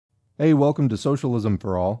Hey, welcome to Socialism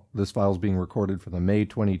for All. This file is being recorded for the May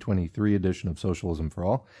 2023 edition of Socialism for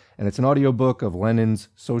All, and it's an audiobook of Lenin's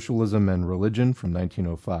Socialism and Religion from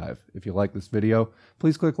 1905. If you like this video,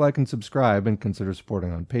 please click like and subscribe, and consider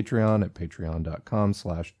supporting on Patreon at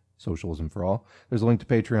patreon.com/socialismforall. There's a link to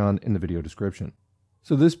Patreon in the video description.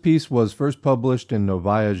 So this piece was first published in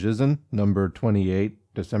Novaya Zhizn, number 28,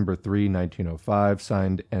 December 3, 1905,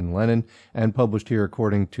 signed N. Lenin, and published here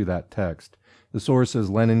according to that text. The source is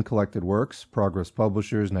Lenin Collected Works, Progress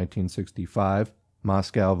Publishers, 1965,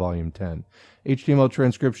 Moscow, Volume 10. HTML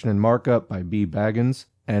transcription and markup by B. Baggins,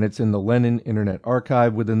 and it's in the Lenin Internet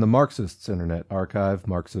Archive within the Marxists Internet Archive,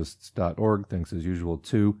 marxists.org. Thanks as usual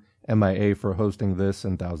to MIA for hosting this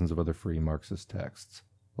and thousands of other free Marxist texts.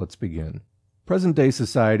 Let's begin. Present-day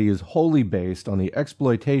society is wholly based on the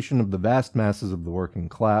exploitation of the vast masses of the working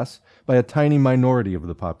class by a tiny minority of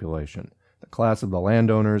the population, the class of the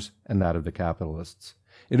landowners and that of the capitalists.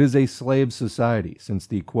 It is a slave society, since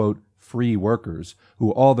the, quote, free workers,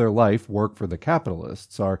 who all their life work for the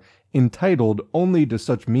capitalists, are entitled only to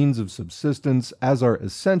such means of subsistence as are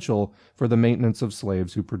essential for the maintenance of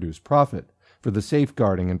slaves who produce profit, for the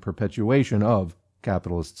safeguarding and perpetuation of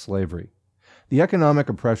capitalist slavery. The economic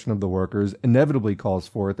oppression of the workers inevitably calls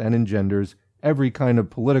forth and engenders every kind of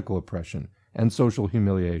political oppression and social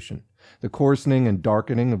humiliation, the coarsening and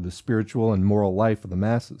darkening of the spiritual and moral life of the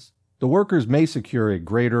masses. The workers may secure a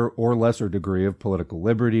greater or lesser degree of political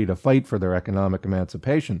liberty to fight for their economic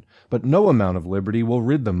emancipation, but no amount of liberty will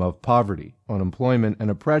rid them of poverty, unemployment, and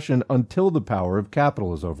oppression until the power of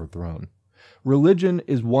capital is overthrown. Religion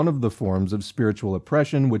is one of the forms of spiritual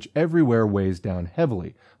oppression which everywhere weighs down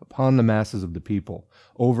heavily upon the masses of the people,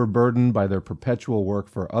 overburdened by their perpetual work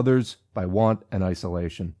for others, by want and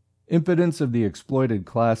isolation. Impotence of the exploited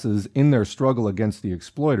classes in their struggle against the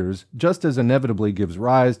exploiters just as inevitably gives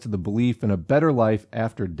rise to the belief in a better life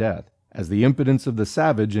after death, as the impotence of the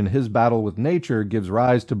savage in his battle with nature gives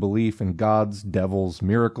rise to belief in gods, devils,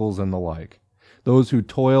 miracles, and the like. Those who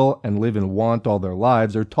toil and live in want all their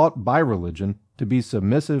lives are taught by religion to be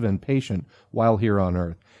submissive and patient while here on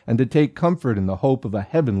earth, and to take comfort in the hope of a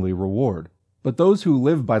heavenly reward. But those who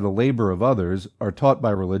live by the labor of others are taught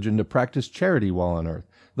by religion to practice charity while on earth,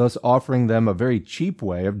 thus offering them a very cheap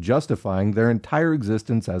way of justifying their entire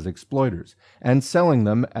existence as exploiters, and selling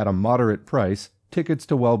them at a moderate price tickets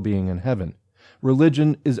to well-being in heaven.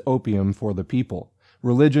 Religion is opium for the people.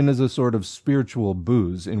 Religion is a sort of spiritual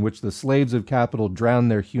booze in which the slaves of capital drown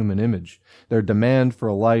their human image, their demand for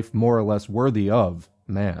a life more or less worthy of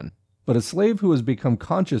man. But a slave who has become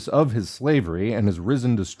conscious of his slavery and has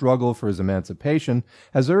risen to struggle for his emancipation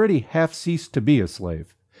has already half ceased to be a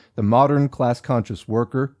slave. The modern class-conscious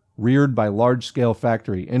worker, reared by large-scale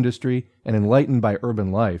factory industry and enlightened by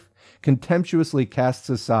urban life, contemptuously casts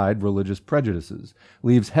aside religious prejudices,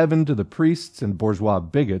 leaves heaven to the priests and bourgeois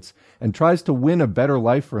bigots, and tries to win a better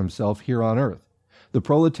life for himself here on earth. The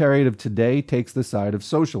proletariat of today takes the side of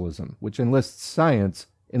socialism, which enlists science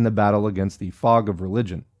in the battle against the fog of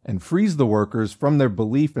religion, and frees the workers from their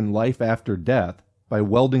belief in life after death by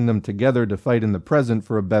welding them together to fight in the present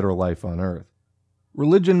for a better life on earth.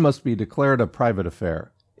 Religion must be declared a private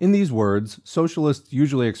affair. In these words, socialists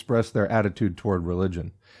usually express their attitude toward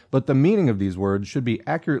religion, but the meaning of these words should be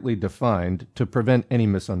accurately defined to prevent any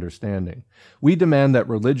misunderstanding. We demand that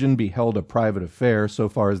religion be held a private affair so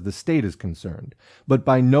far as the state is concerned, but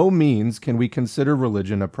by no means can we consider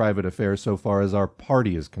religion a private affair so far as our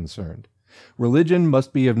party is concerned. Religion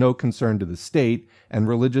must be of no concern to the state, and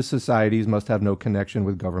religious societies must have no connection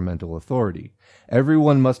with governmental authority.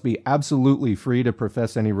 Everyone must be absolutely free to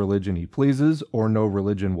profess any religion he pleases, or no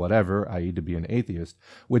religion whatever, i.e. to be an atheist,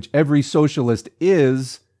 which every socialist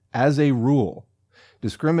is, as a rule.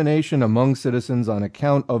 Discrimination among citizens on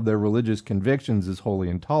account of their religious convictions is wholly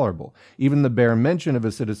intolerable. Even the bare mention of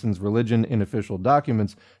a citizen's religion in official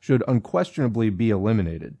documents should unquestionably be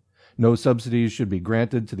eliminated. No subsidies should be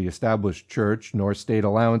granted to the established church, nor state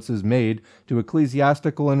allowances made to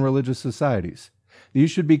ecclesiastical and religious societies. These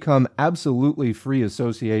should become absolutely free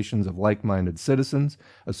associations of like-minded citizens,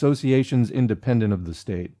 associations independent of the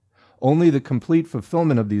state. Only the complete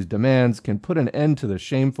fulfillment of these demands can put an end to the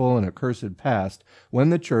shameful and accursed past when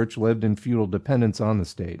the church lived in feudal dependence on the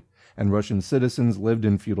state, and Russian citizens lived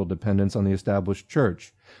in feudal dependence on the established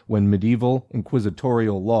church, when medieval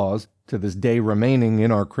inquisitorial laws, to this day remaining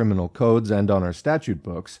in our criminal codes and on our statute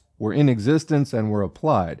books, were in existence and were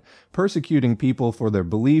applied, persecuting people for their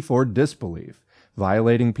belief or disbelief,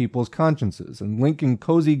 violating people's consciences, and linking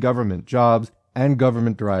cozy government jobs and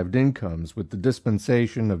government-derived incomes with the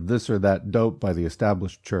dispensation of this or that dope by the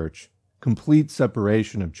established church. Complete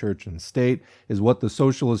separation of church and state is what the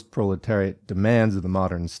socialist proletariat demands of the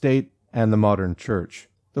modern state and the modern church.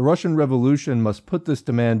 The Russian Revolution must put this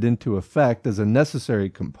demand into effect as a necessary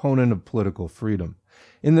component of political freedom.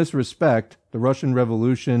 In this respect, the Russian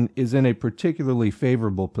Revolution is in a particularly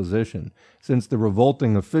favorable position, since the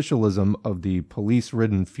revolting officialism of the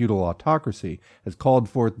police-ridden feudal autocracy has called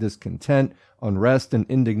forth discontent, unrest, and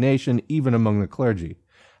indignation even among the clergy.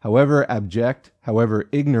 However abject, however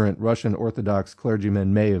ignorant Russian Orthodox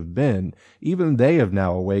clergymen may have been, even they have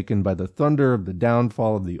now awakened by the thunder of the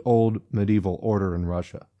downfall of the old medieval order in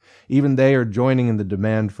Russia. Even they are joining in the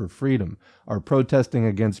demand for freedom, are protesting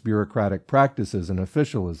against bureaucratic practices and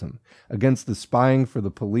officialism, against the spying for the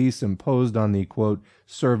police imposed on the, quote,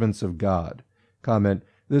 servants of God. Comment,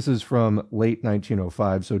 this is from late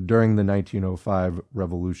 1905, so during the 1905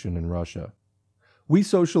 revolution in Russia. We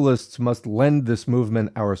socialists must lend this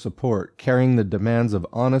movement our support, carrying the demands of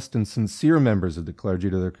honest and sincere members of the clergy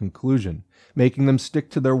to their conclusion, making them stick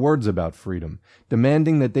to their words about freedom,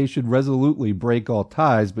 demanding that they should resolutely break all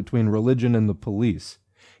ties between religion and the police.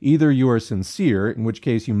 Either you are sincere, in which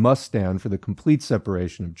case you must stand for the complete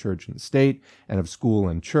separation of church and state, and of school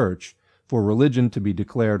and church, for religion to be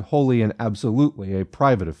declared wholly and absolutely a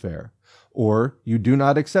private affair. Or you do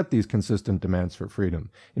not accept these consistent demands for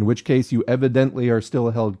freedom, in which case you evidently are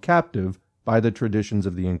still held captive by the traditions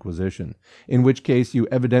of the Inquisition, in which case you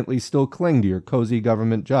evidently still cling to your cozy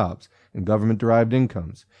government jobs and government-derived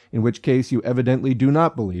incomes, in which case you evidently do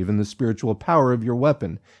not believe in the spiritual power of your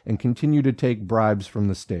weapon and continue to take bribes from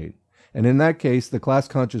the state. And in that case, the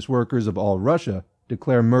class-conscious workers of all Russia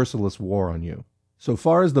declare merciless war on you. So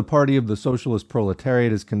far as the party of the socialist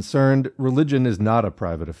proletariat is concerned, religion is not a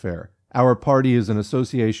private affair. Our party is an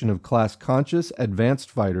association of class-conscious,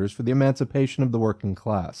 advanced fighters for the emancipation of the working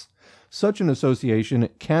class. Such an association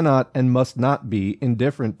cannot and must not be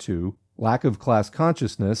indifferent to lack of class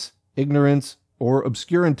consciousness, ignorance, or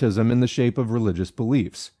obscurantism in the shape of religious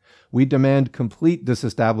beliefs. We demand complete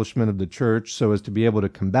disestablishment of the church so as to be able to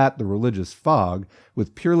combat the religious fog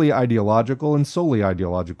with purely ideological and solely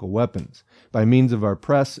ideological weapons, by means of our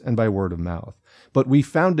press and by word of mouth. But we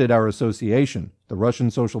founded our association, the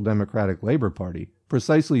Russian Social Democratic Labor Party,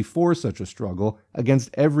 precisely for such a struggle against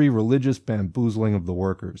every religious bamboozling of the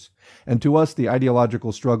workers. And to us, the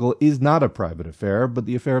ideological struggle is not a private affair, but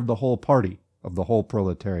the affair of the whole party, of the whole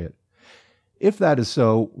proletariat. If that is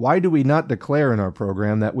so, why do we not declare in our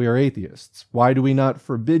program that we are atheists? Why do we not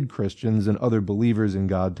forbid Christians and other believers in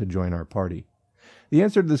God to join our party? The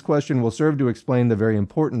answer to this question will serve to explain the very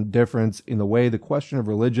important difference in the way the question of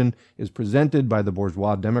religion is presented by the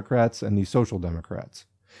bourgeois Democrats and the social democrats.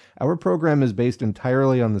 Our program is based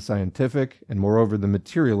entirely on the scientific and, moreover, the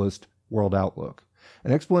materialist world outlook.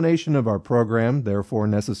 An explanation of our program, therefore,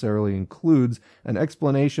 necessarily includes an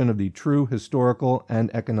explanation of the true historical and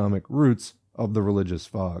economic roots of the religious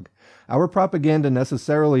fog. Our propaganda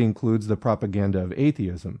necessarily includes the propaganda of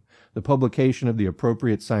atheism, the publication of the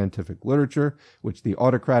appropriate scientific literature, which the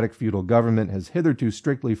autocratic feudal government has hitherto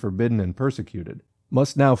strictly forbidden and persecuted,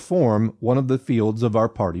 must now form one of the fields of our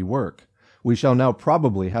party work. We shall now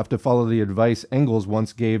probably have to follow the advice Engels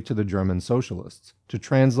once gave to the German socialists, to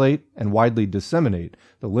translate and widely disseminate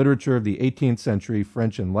the literature of the 18th century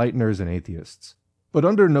French enlighteners and atheists. But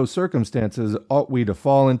under no circumstances ought we to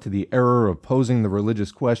fall into the error of posing the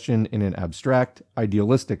religious question in an abstract,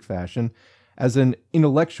 idealistic fashion, as an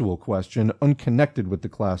intellectual question unconnected with the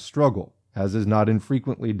class struggle, as is not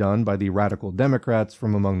infrequently done by the radical Democrats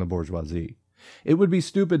from among the bourgeoisie. It would be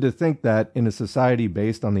stupid to think that, in a society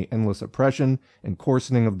based on the endless oppression and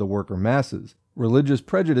coarsening of the worker masses, religious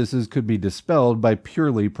prejudices could be dispelled by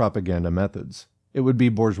purely propaganda methods. It would be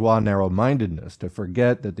bourgeois narrow-mindedness to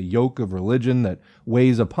forget that the yoke of religion that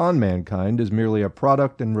weighs upon mankind is merely a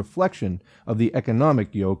product and reflection of the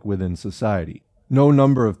economic yoke within society. No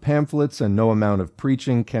number of pamphlets and no amount of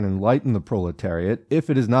preaching can enlighten the proletariat if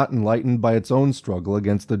it is not enlightened by its own struggle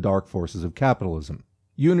against the dark forces of capitalism.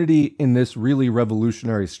 Unity in this really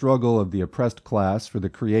revolutionary struggle of the oppressed class for the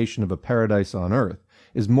creation of a paradise on earth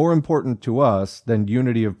is more important to us than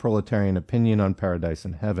unity of proletarian opinion on paradise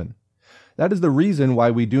and heaven. That is the reason why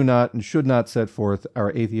we do not and should not set forth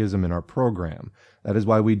our atheism in our program. That is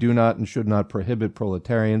why we do not and should not prohibit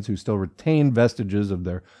proletarians who still retain vestiges of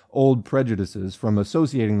their old prejudices from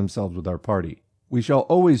associating themselves with our party. We shall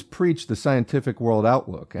always preach the scientific world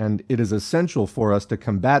outlook, and it is essential for us to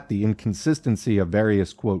combat the inconsistency of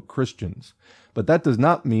various, quote, Christians. But that does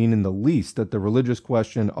not mean in the least that the religious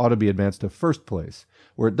question ought to be advanced to first place,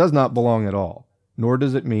 where it does not belong at all. nor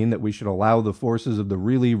does it mean that we should allow the forces of the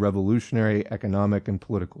really revolutionary economic and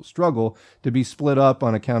political struggle to be split up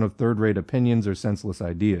on account of third-rate opinions or senseless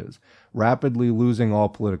ideas, rapidly losing all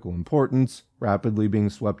political importance, rapidly being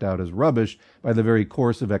swept out as rubbish by the very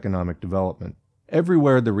course of economic development.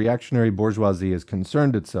 Everywhere the reactionary bourgeoisie has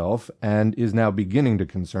concerned itself, and is now beginning to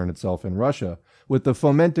concern itself in Russia, with the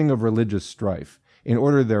fomenting of religious strife, in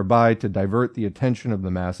order thereby to divert the attention of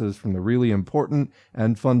the masses from the really important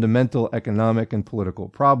and fundamental economic and political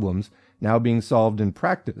problems now being solved in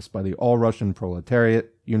practice by the all-Russian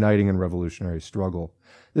proletariat uniting in revolutionary struggle.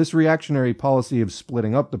 This reactionary policy of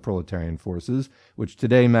splitting up the proletarian forces, which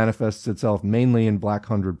today manifests itself mainly in Black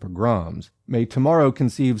Hundred pogroms, may tomorrow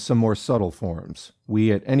conceive some more subtle forms.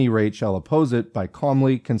 We at any rate shall oppose it by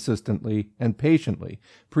calmly, consistently, and patiently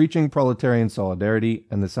preaching proletarian solidarity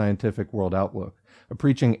and the scientific world outlook, a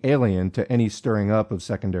preaching alien to any stirring up of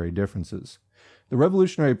secondary differences. The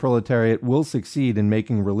revolutionary proletariat will succeed in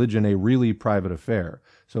making religion a really private affair,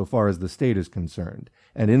 so far as the state is concerned,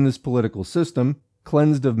 and in this political system,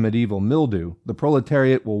 cleansed of medieval mildew, the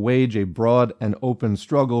proletariat will wage a broad and open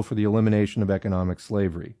struggle for the elimination of economic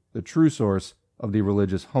slavery, the true source of the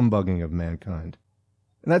religious humbugging of mankind.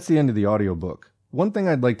 And that's the end of the audiobook. One thing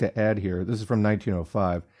I'd like to add here, this is from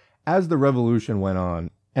 1905, as the revolution went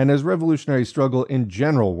on, and as revolutionary struggle in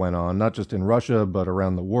general went on, not just in Russia but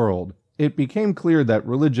around the world, it became clear that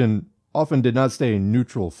religion often did not stay a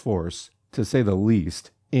neutral force, to say the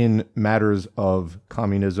least, in matters of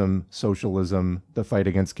communism, socialism, the fight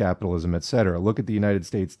against capitalism, etc. Look at the United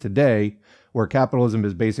States today, where capitalism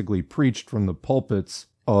is basically preached from the pulpits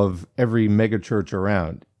of every megachurch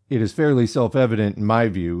around. It is fairly self-evident, in my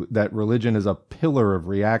view, that religion is a pillar of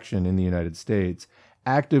reaction in the United States,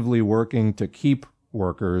 actively working to keep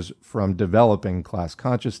workers from developing class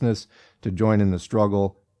consciousness, to join in the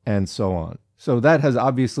struggle, and so on. So that has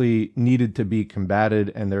obviously needed to be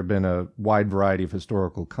combated, and there have been a wide variety of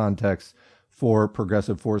historical contexts for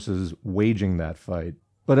progressive forces waging that fight.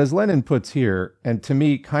 But as Lenin puts here, and to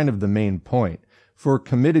me kind of the main point, for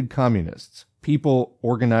committed communists, people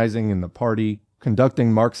organizing in the party,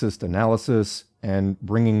 conducting Marxist analysis, and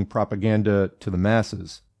bringing propaganda to the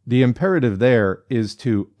masses, the imperative there is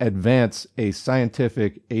to advance a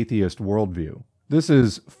scientific atheist worldview. This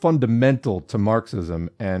is fundamental to Marxism,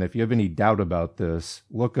 and if you have any doubt about this,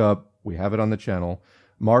 look up, we have it on the channel,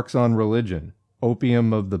 Marx on Religion,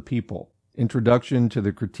 Opium of the People, Introduction to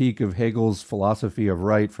the Critique of Hegel's Philosophy of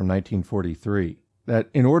Right from 1943. That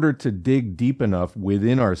in order to dig deep enough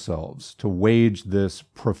within ourselves to wage this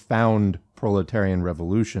profound proletarian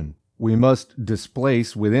revolution, we must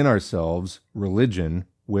displace within ourselves religion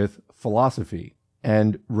with philosophy,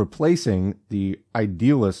 and replacing the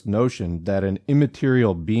idealist notion that an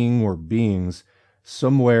immaterial being or beings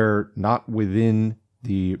somewhere not within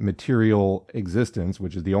the material existence,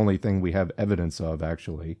 which is the only thing we have evidence of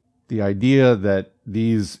actually, the idea that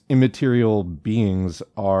these immaterial beings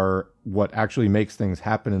are what actually makes things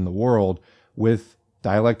happen in the world with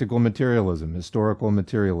dialectical materialism, historical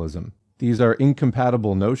materialism. These are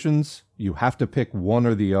incompatible notions. You have to pick one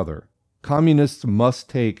or the other. Communists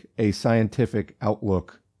must take a scientific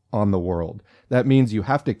outlook on the world. That means you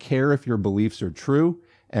have to care if your beliefs are true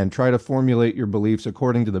and try to formulate your beliefs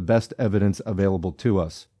according to the best evidence available to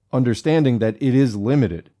us, understanding that it is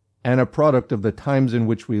limited and a product of the times in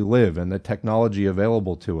which we live and the technology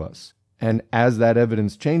available to us. And as that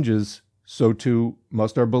evidence changes, so too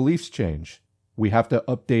must our beliefs change. We have to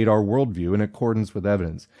update our worldview in accordance with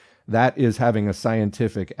evidence. That is having a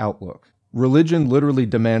scientific outlook. Religion literally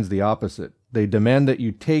demands the opposite. They demand that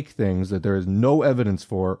you take things that there is no evidence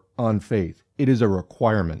for on faith. It is a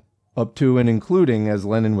requirement. Up to and including, as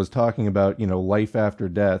Lenin was talking about, life after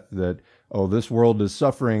death, that, oh, this world is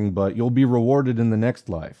suffering, but you'll be rewarded in the next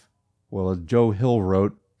life. Well, as Joe Hill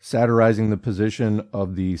wrote, satirizing the position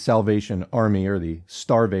of the Salvation Army, or the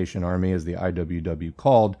Starvation Army, as the IWW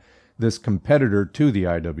called, this competitor to the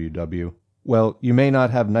IWW, well, you may not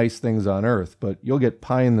have nice things on earth, but you'll get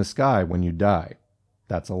pie in the sky when you die.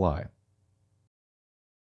 That's a lie.